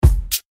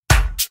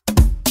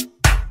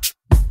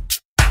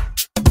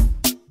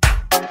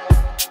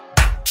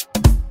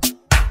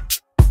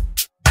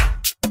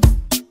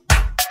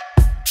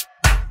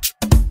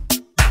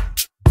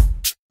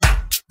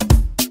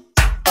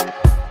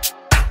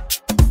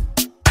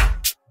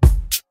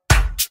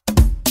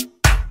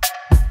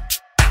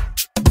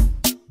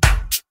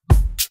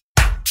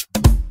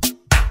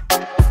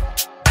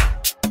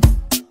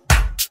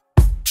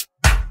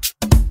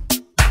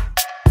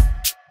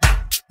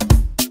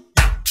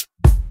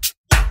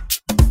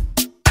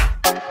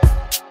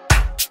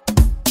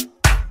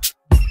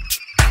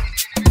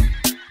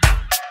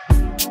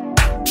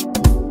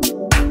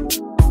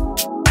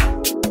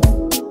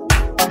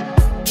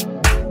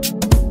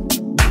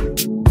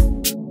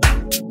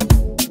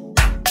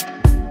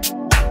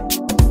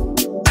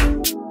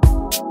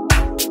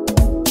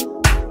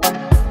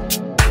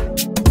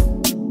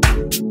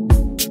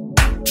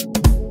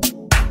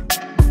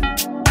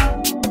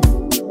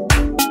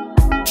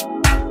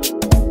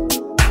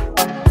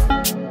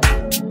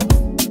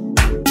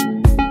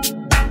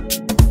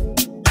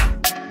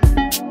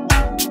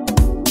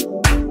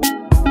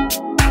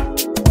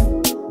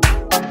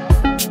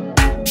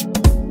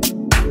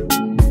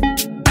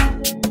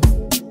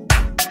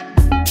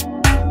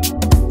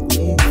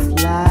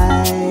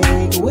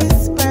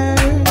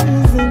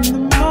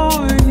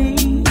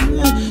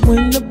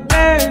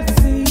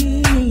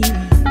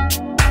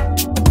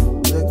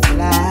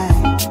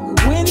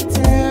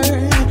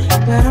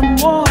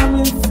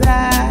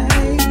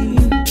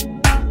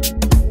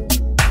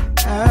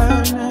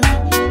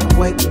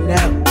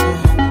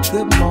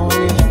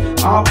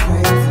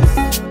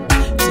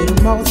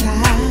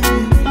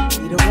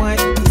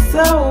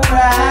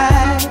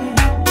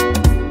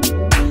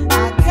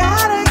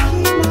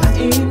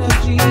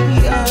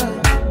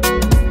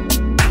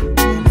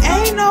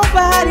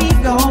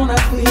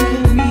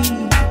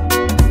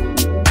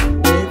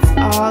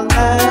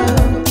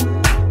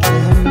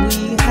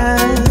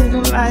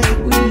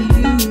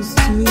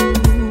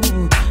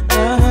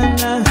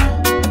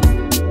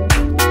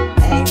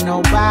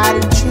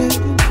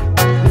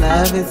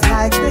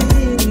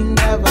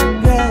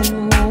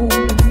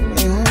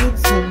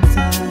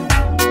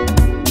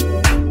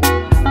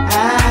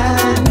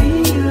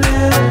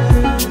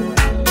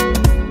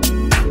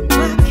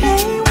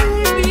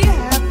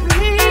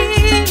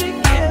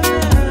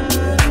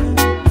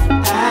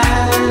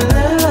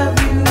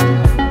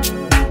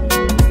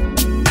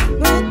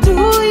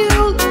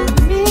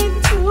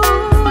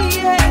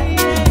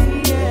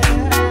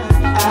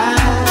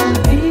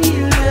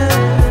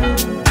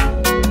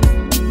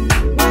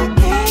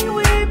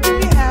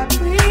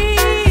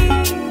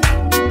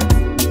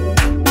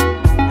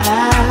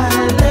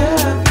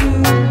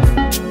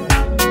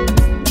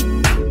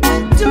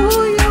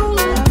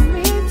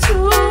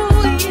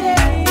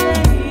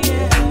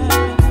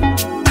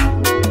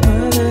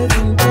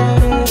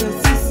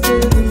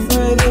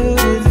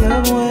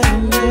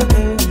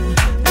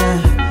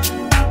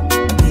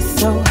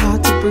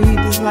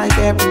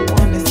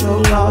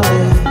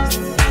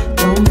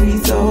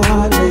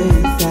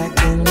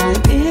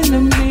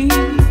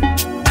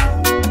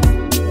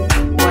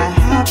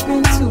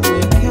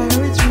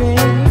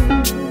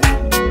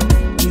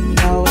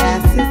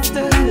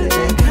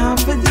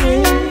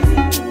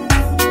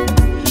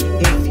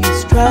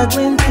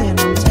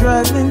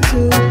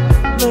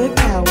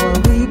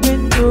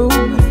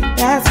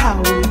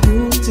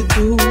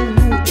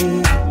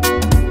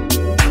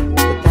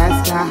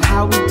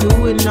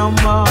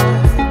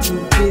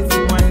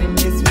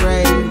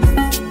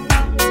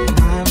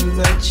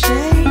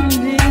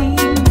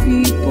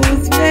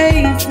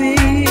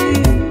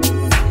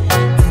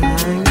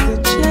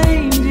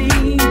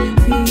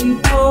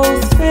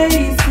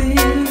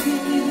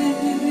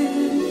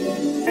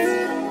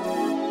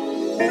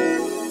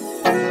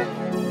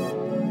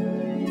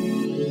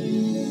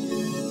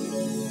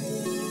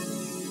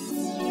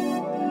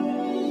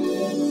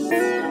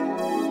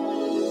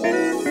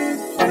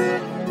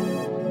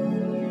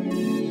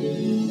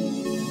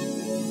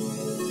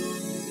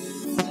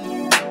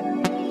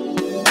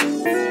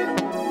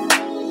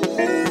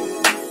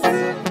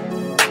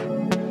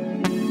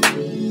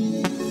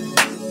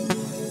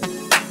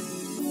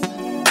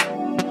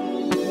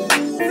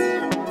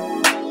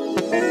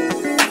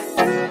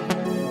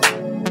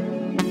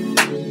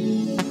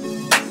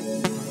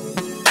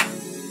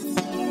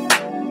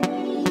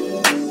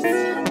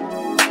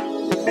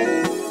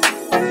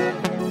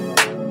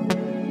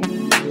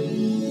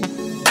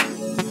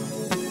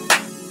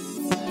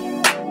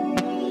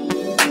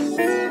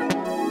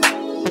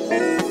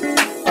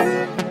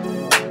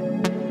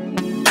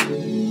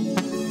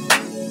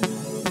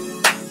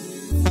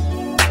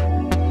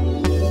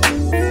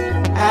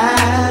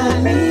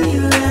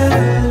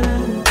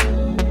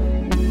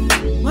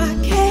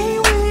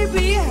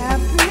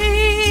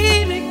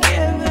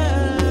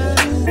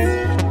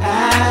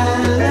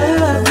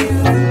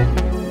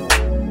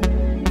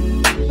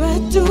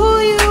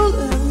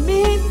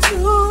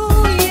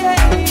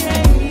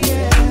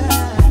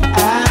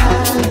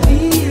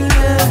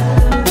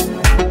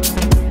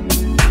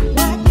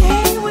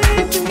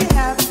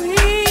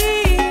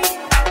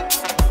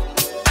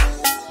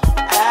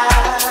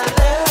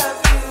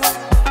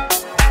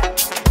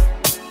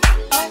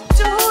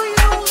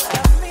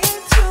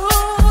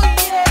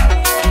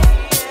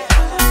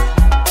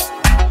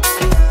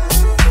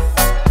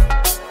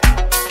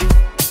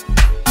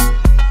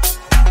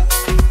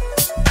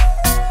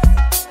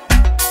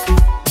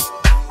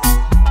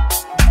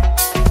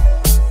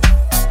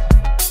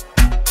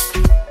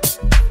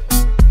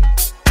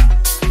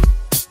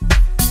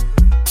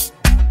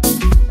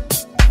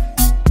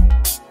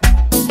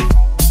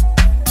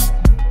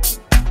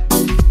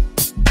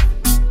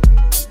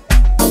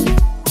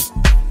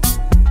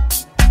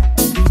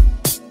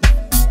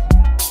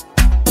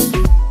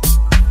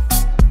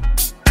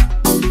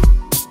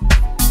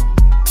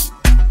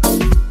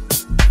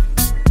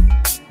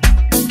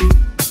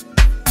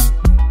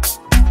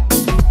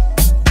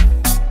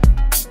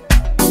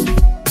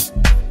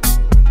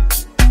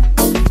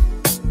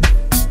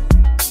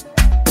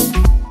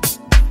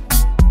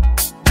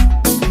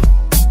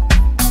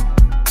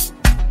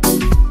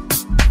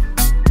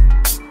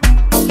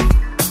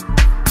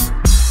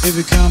If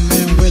you're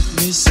coming with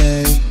me,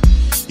 say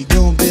you're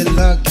gonna be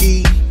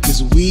lucky,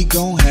 'cause we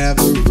gon' have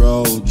a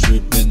road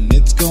trip and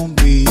it's gonna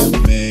be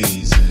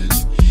amazing.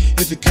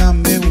 If you're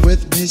coming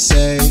with me,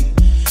 say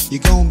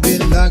you're gonna be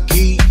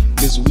lucky,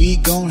 'cause we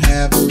gon'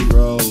 have a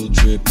road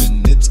trip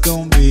and it's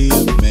gonna be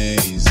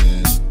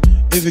amazing.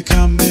 If you're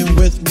coming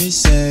with me,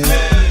 say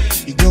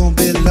you're gonna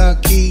be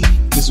lucky,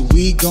 'cause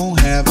we gon'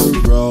 have a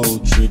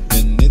road trip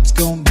and it's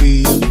gonna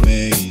be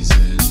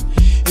amazing.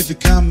 If you're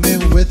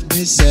coming with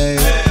me, say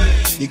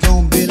you're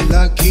gonna be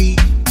lucky,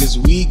 'cause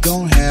we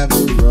gon' have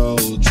a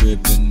road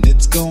trip and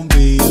it's gonna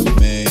be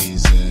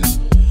amazing.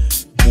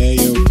 Hey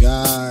yo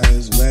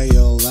guys, where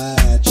you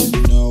at? You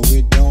know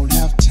we don't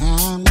have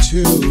time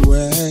to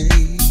wait.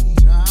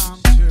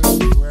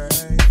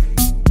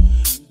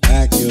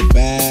 Pack your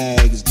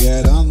bags,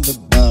 get on the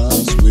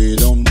bus. We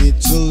don't need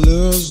to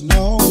lose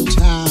no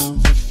time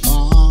for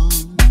fun.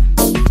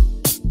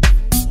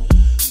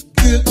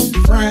 Good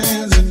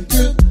friends and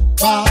good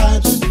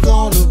vibes, it's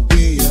gonna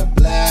be a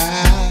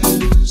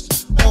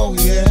blast. Oh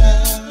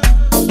yeah.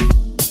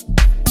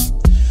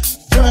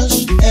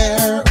 Fresh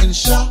air and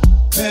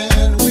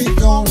shopping, we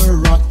gonna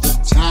rock the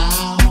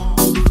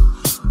town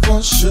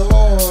for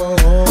sure.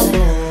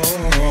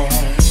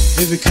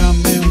 If you're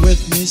coming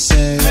with me,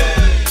 say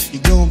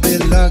you're gonna be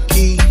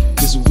lucky,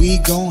 'cause we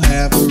gon'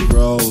 have a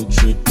road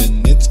trip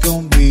and it's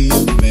gonna be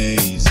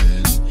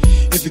amazing.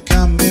 If you're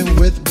coming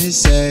with me,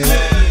 say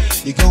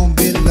you're gonna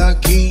be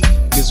lucky,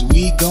 'cause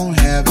we gon'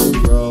 have a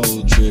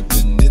road trip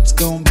and it's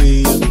gonna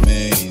be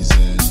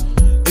amazing.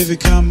 If you're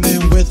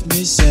coming with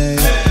me, say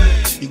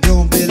you're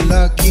gonna be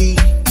lucky,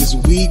 'cause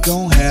we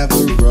gon' have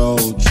a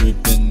road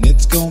trip and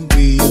it's gonna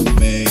be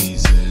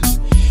amazing.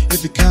 If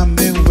you're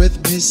coming with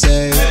me,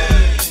 say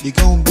you're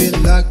gonna be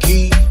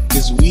lucky,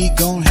 'cause we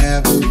gon'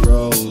 have a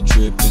road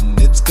trip and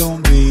it's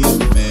gonna be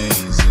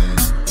amazing.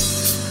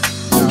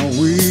 Now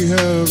we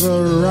have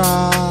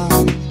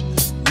arrived,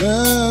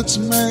 let's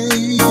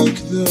make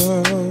the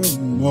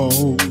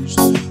most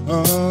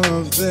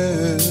of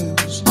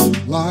this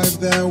life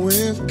that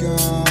we've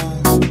got.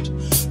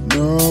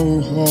 No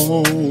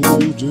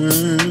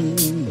holding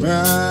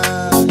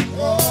back.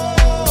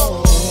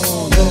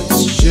 Oh, let's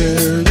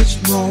share this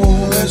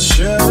moment. Let's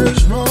share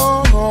this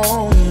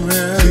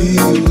moment.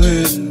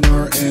 Feeling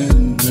our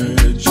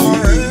energy.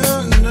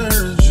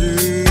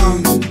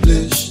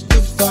 Unleash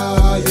the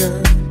fire.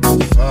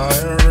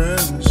 Fire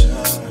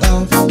inside.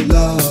 Of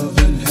love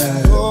and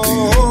happiness.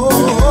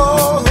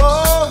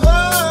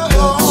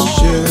 Let's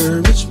share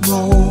this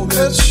moment.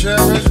 Let's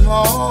share this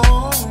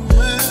moment.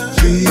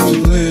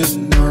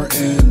 Feeling our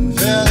energy.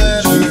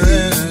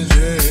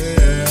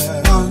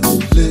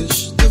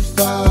 Unleash the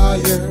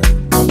fire.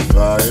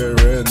 Fire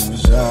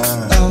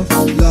inside. Of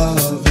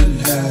love and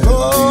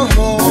happiness.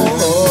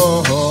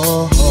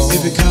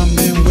 If you're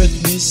coming with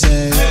me,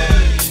 say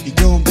you're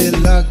gonna be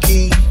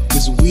lucky,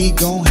 'cause we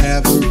gon'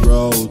 have a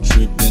road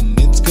trip and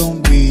it's gonna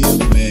be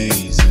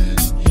amazing.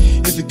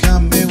 If you're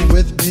coming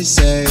with me,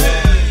 say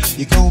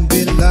you're gonna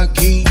be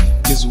lucky,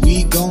 'cause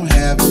we gon'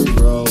 have a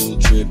road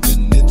trip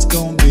and it's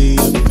gonna be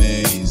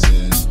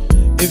amazing.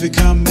 If you're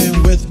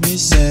coming with me,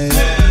 say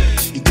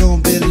you're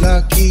gonna be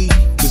lucky,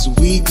 'cause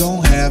we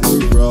gon' have a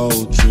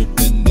road trip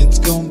and it's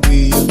gonna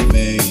be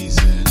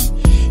amazing.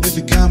 If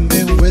you're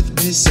coming with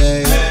me,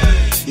 say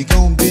you're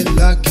gonna be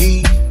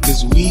lucky,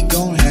 'cause we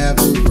gon' have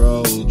a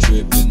road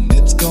trip and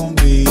it's gonna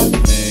be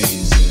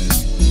amazing.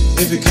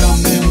 If you're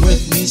coming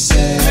with me,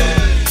 say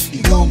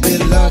you're gonna be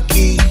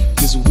lucky,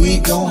 'cause we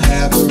gon'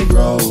 have a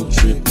road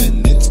trip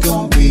and it's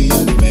gonna be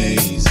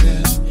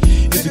amazing.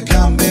 If you're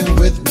coming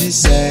with me,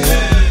 say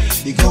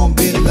you're gonna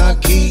be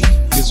lucky,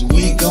 'cause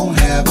we gon'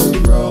 have a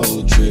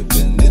road trip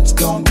and it's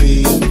gonna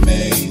be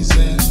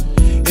amazing.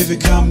 If you're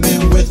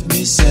coming with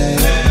me, say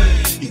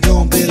you're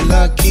gonna be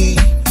lucky,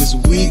 'cause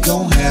we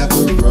gon' have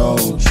a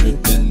road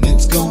trip and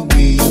it's gonna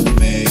be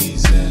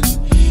amazing.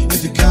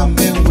 If you're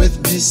coming with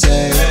me,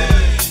 say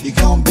you're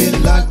gonna be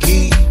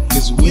lucky,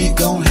 'cause we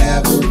gon'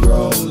 have a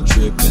road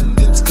trip and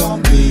it's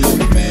gonna be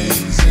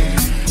amazing.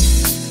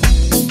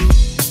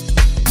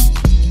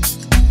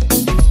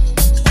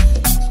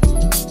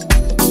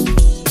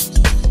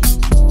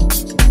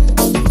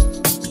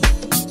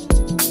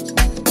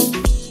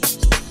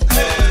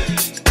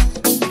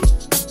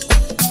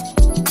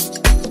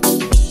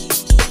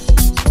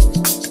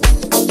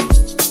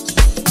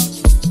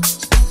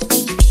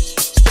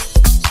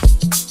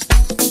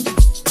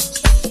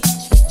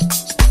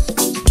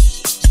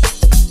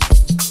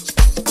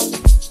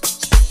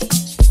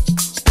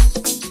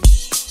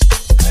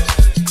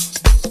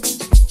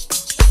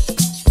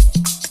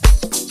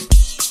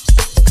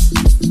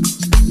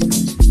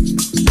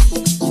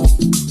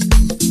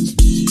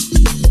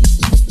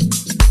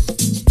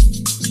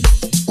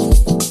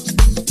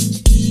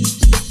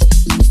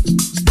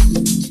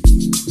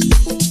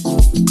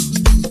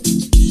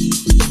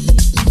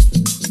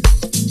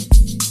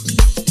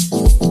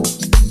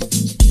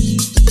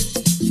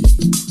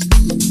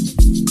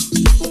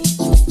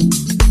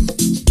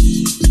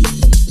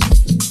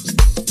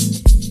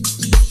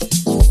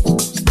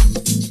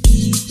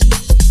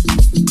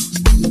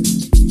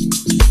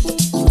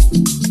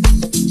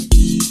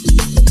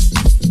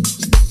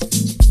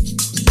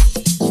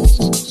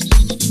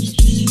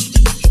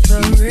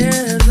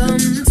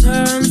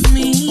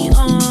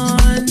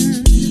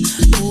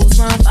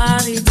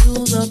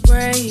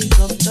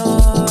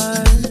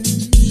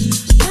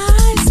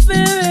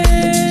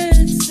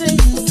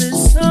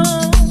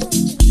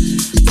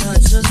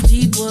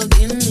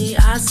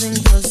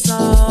 sing for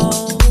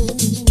soul.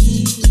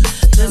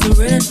 There's a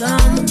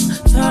rhythm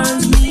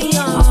turns me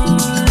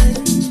on,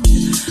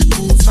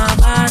 moves my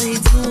body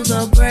to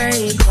the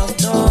break of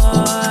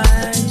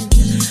dawn.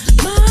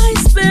 My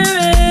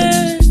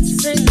spirit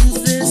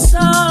sings this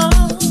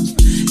song.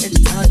 It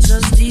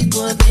touches deep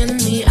within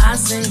me. I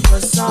sing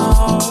for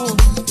soul.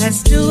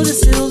 Let's do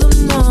this till the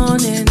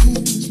morning,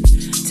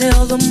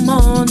 till the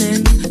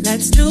morning.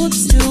 Let's do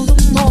this till the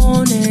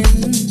morning,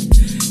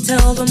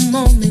 till the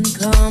morning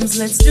comes.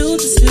 Let's do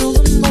this till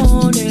the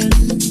morning,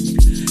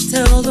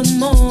 till the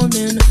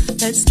morning.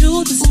 Let's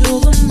do this till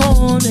the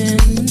morning,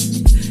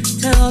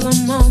 till the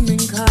morning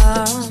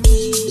comes.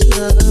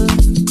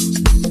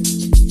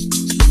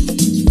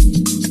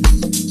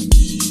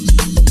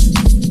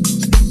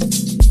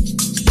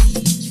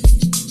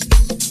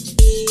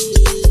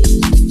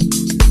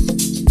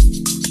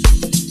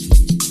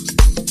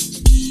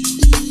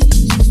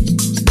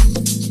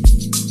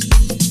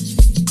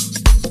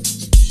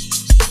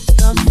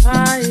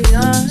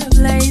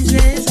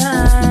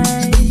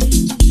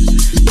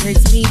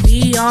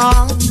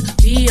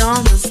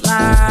 Beyond the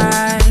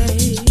slide,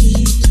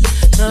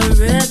 the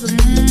rhythm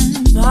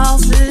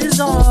pulses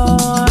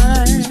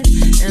on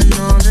and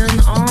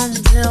on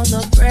till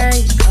the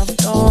break of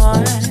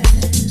dawn.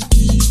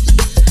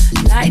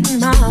 Lighten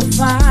my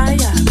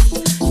fire,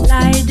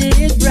 light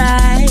it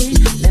bright.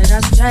 Let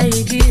us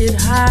take it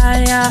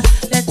higher.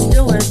 Let's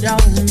do it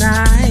all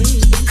night.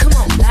 Come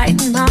on,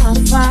 lighten my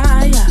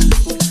fire,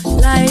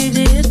 light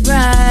it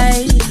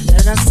bright.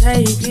 Let us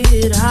take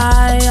it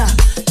higher.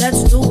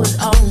 Let's do it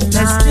all night.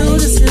 Let's do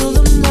this till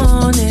the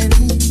morning,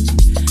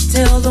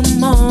 till the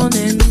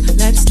morning.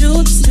 Let's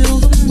do this till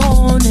the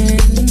morning,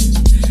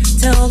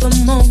 till the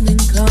morning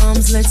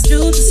comes. Let's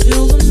do this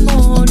till the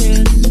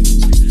morning,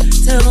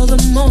 till the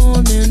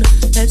morning.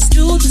 Let's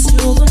do this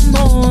till the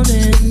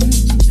morning,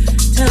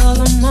 till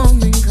the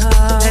morning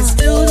comes. Let's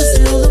do this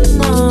till the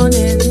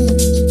morning,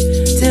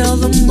 till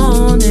the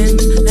morning.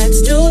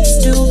 Let's do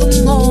this till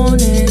the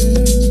morning,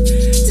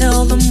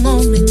 till the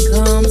morning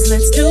comes.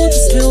 Let's do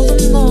this till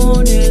the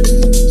morning,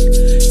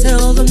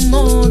 till the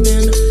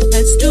morning.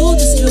 Let's do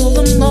this till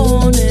the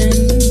morning,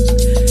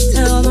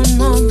 till the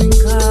morning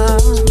comes.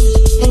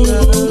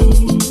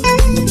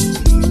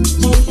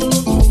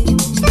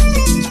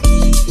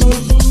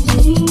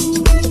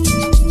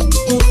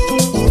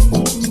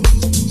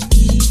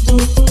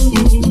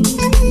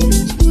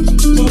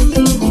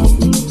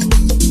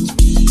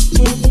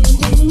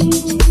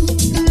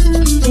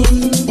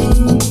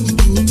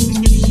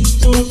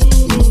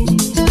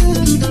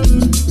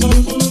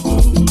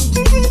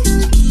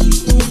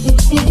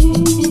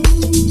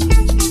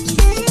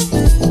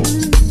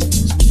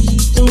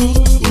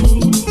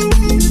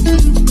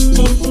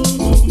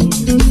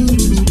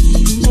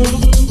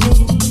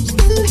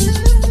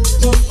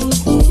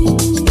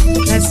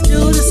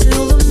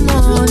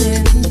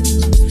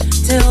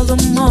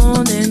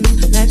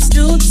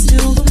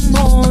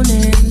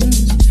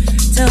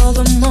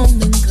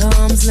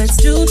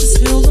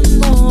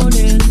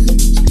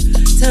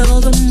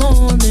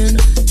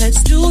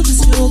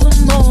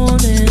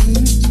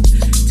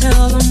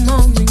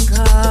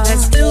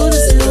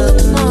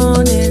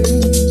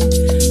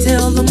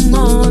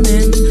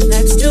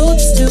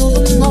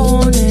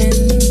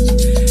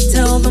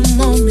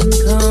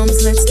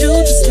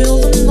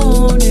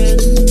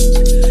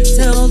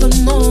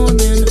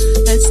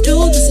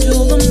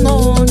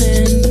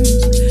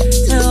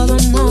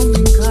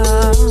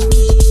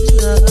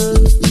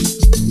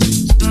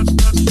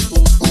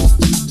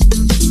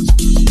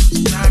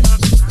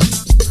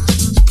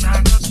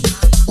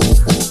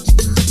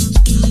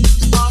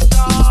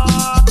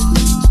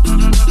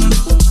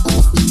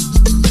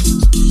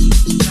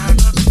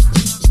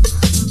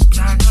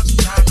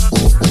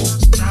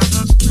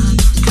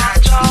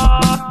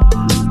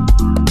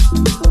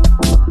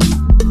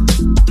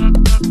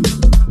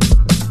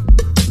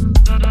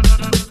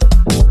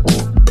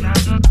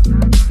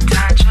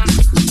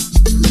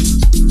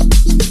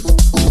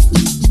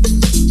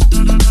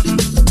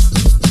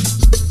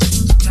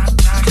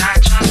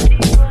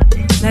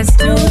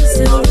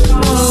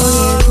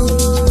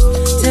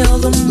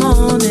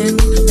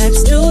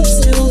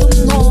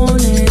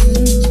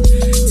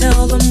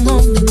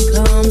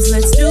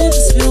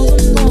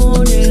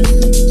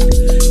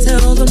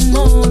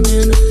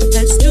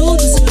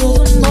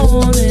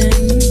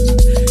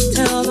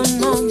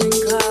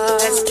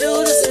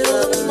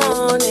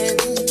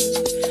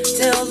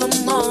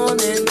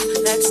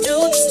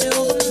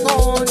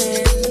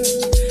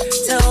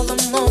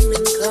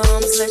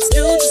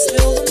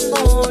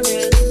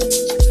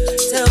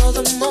 Till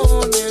the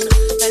morning,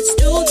 let's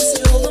do this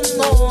till the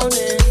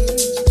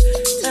morning.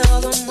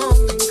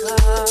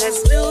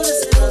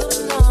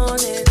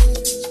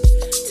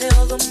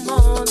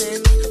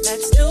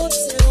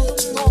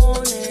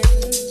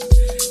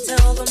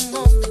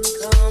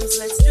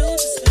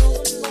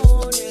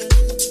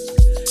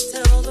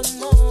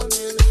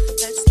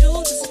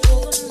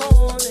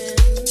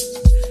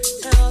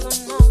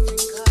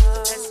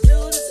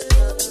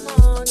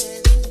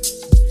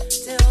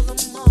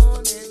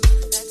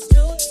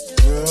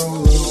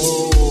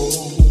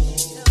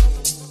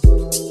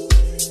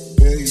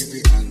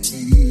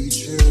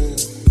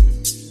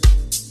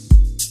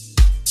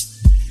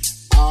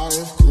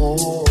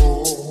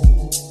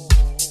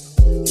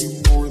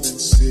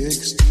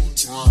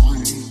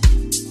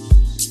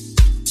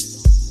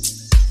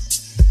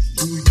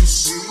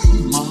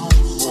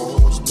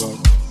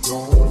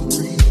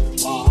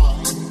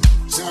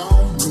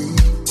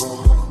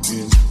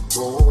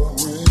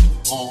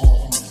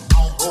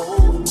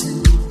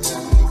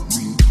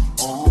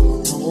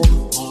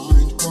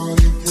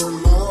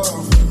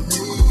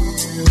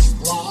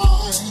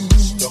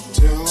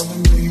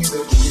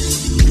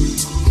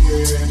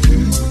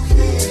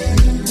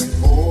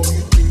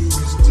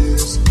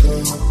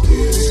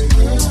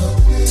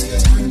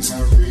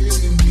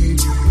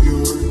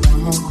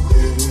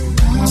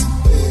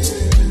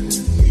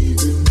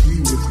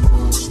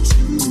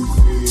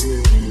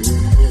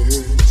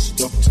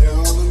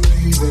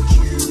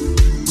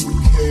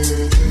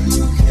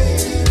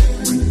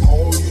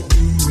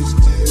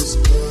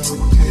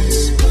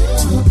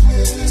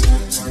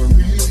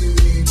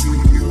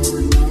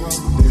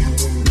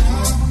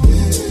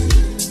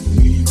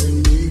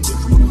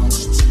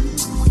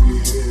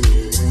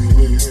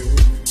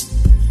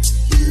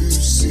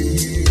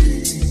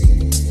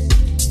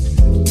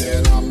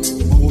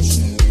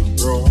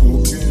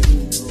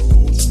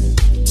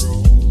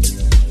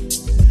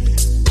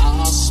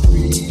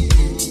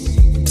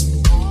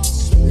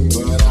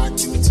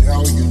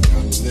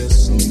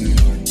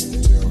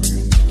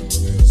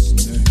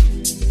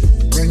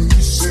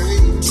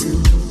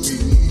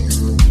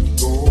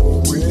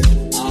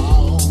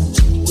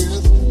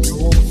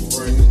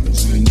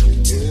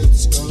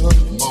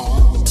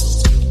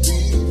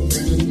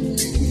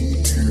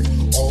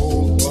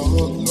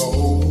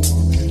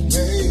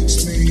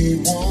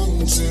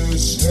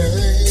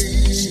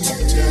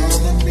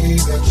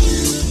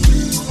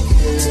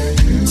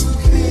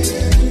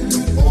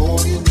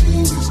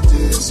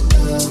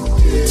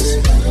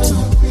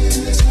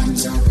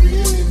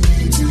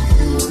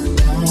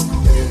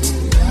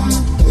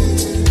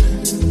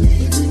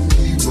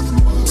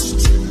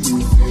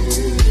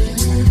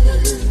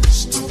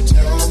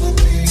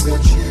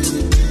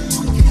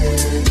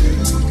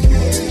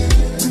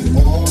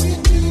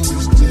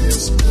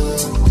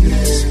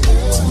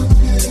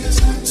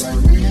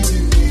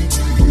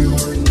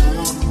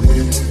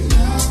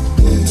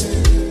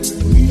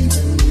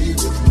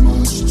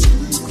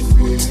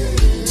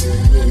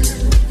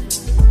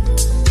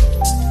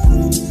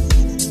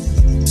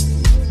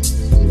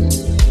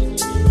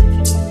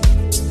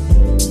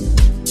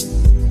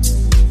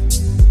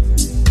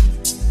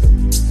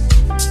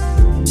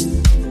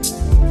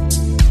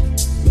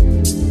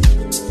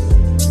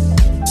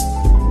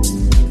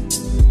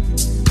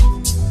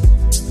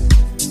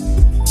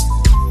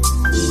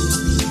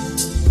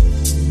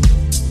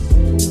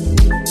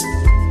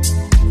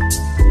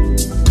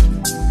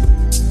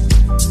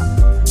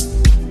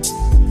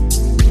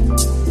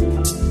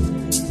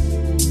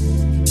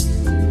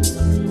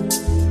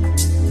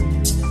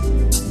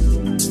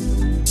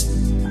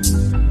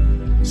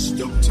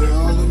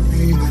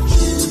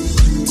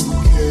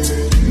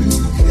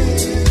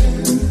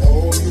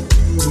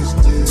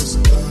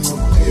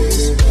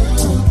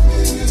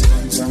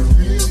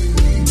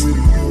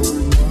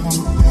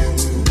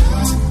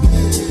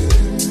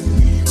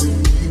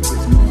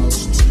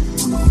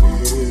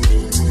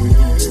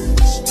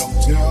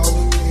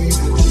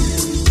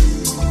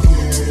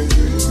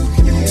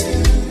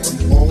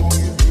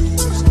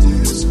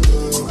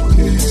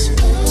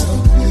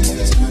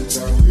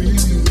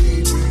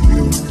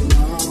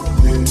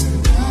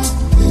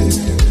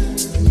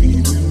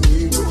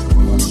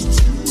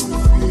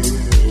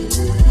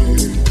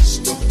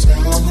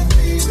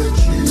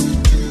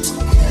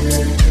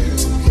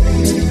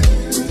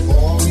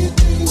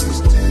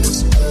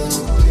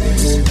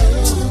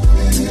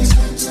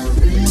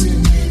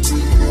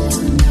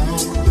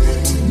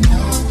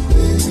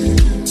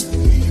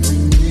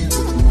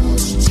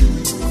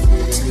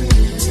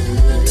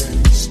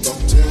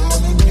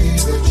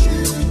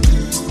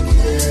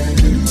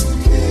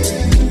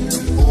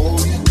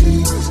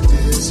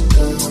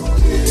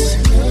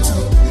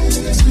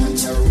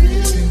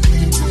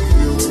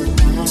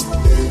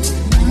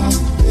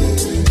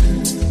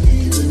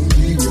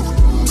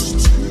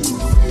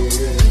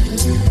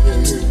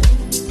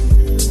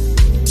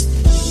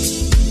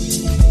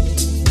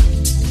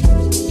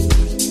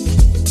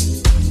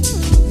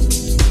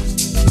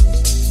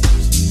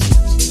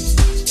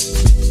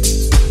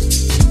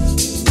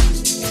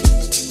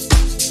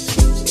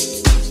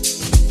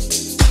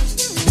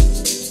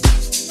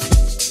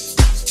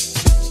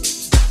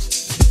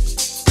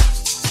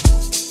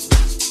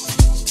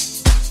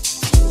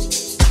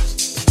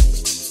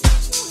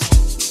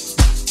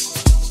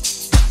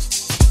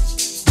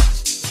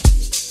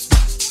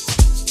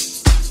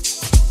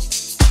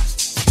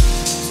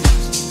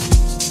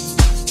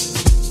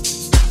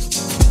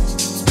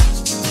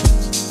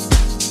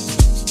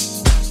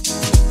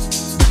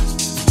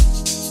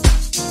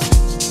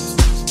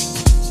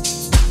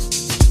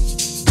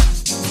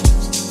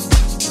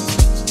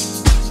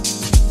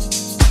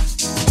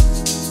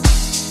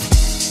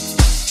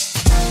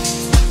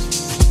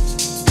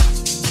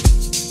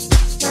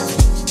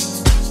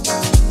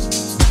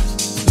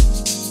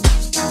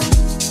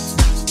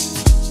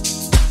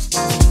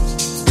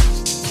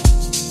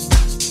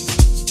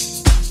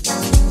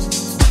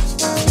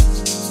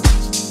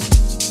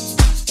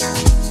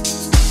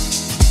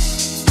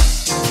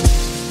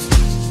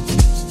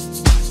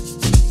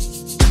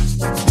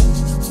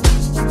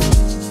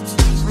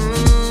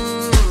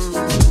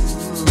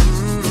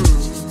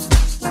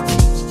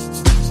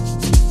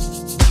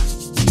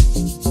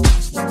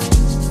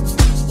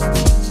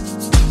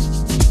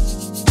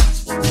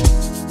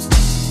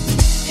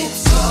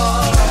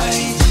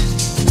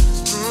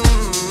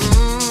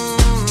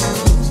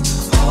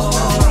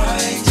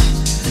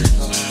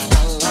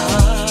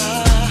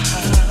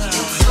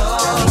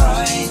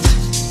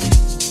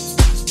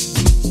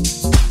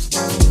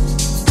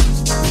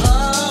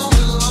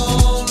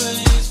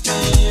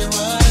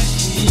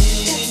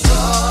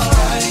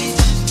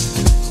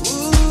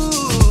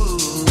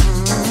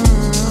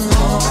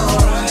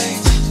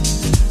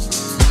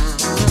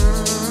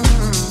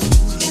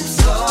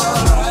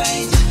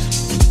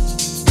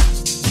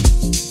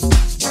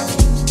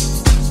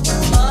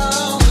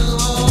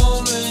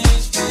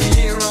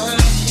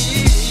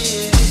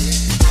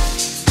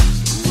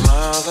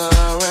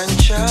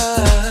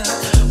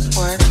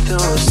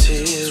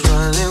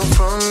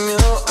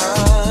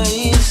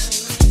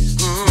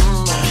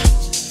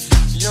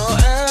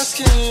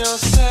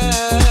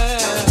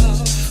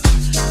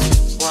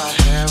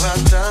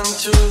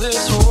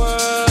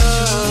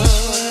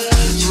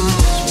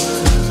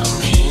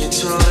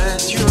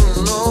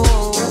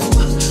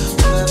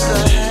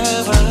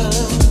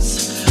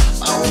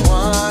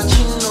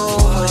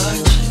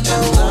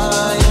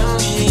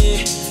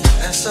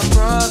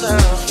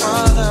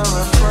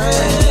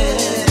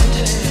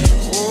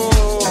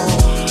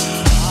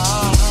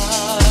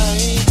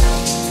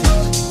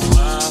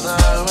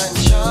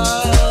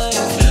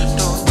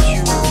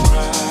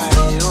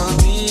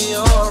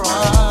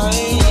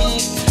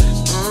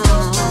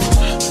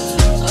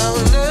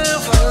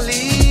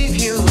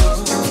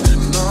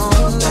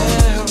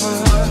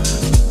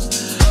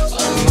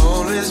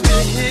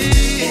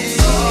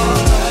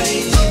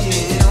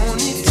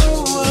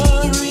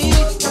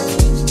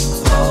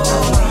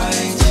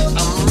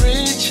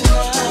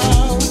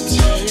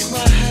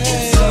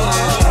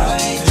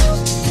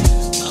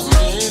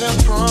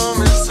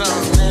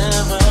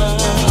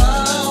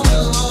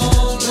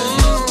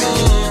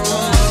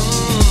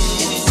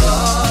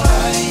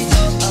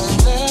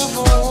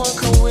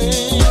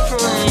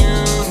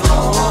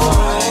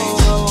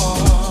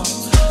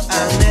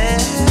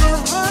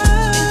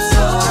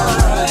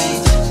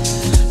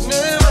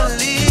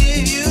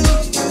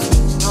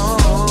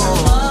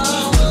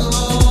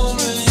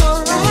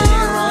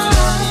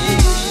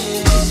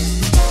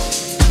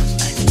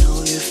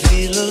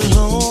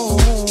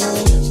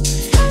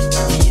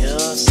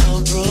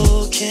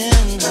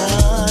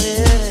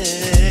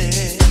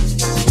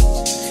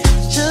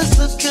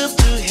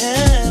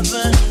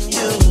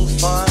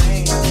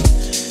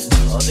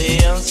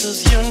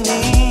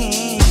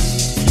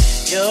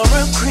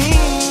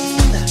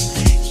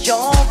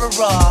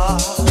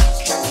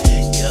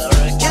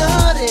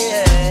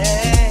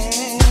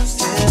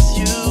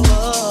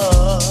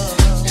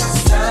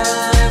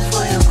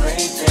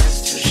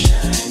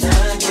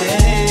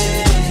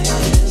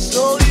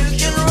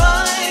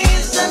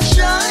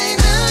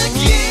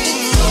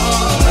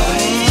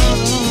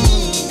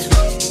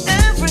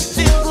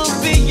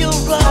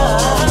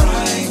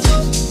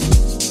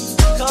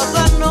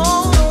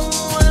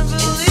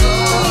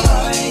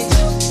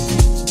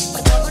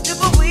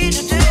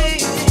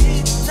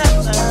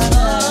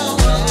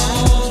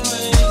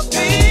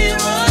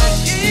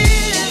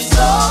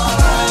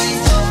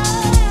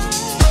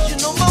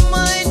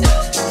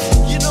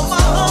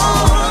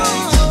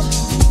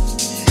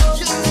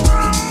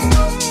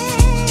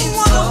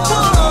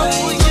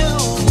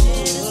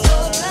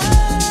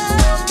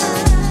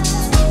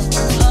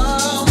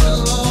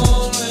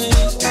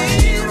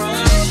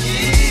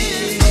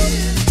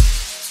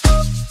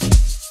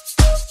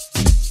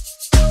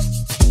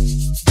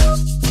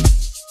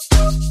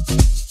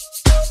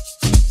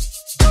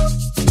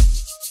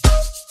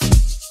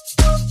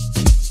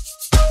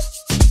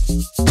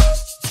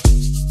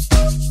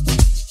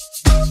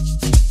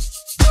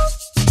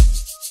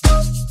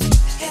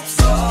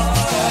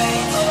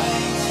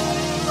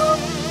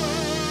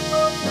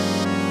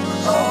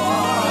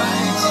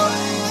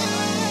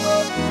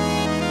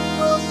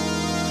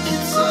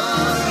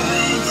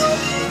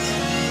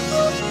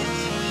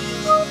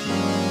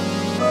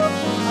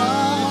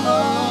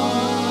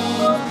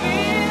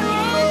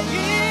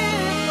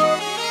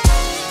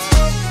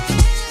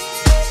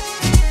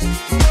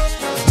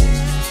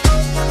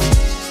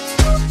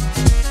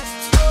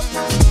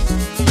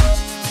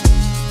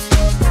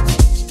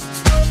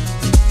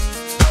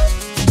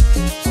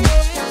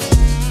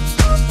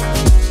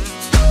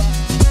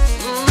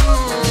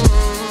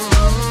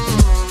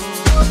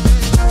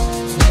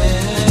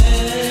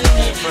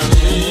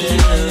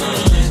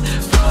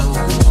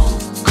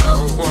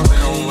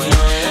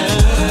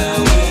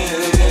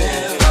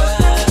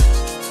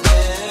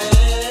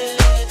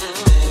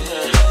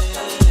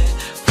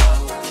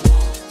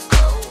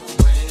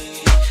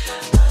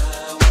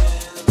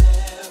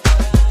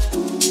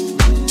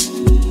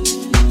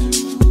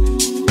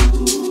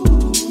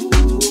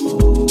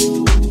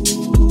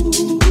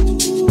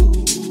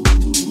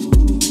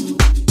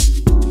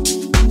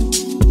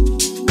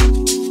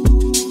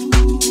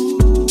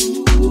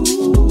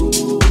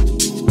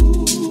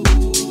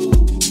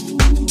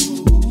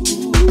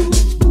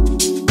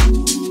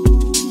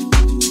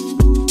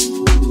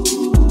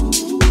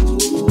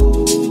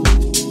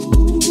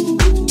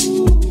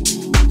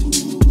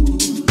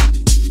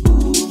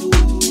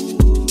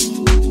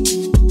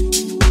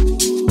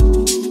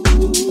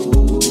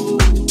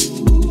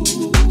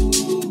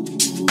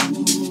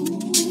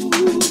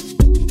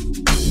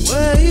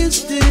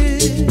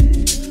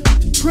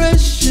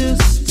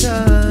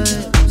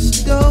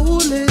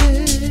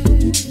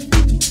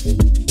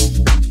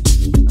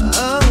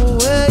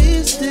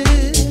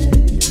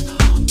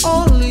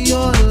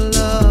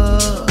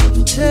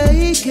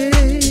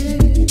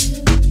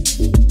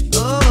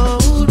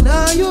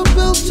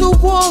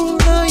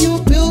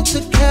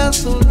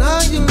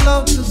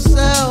 love to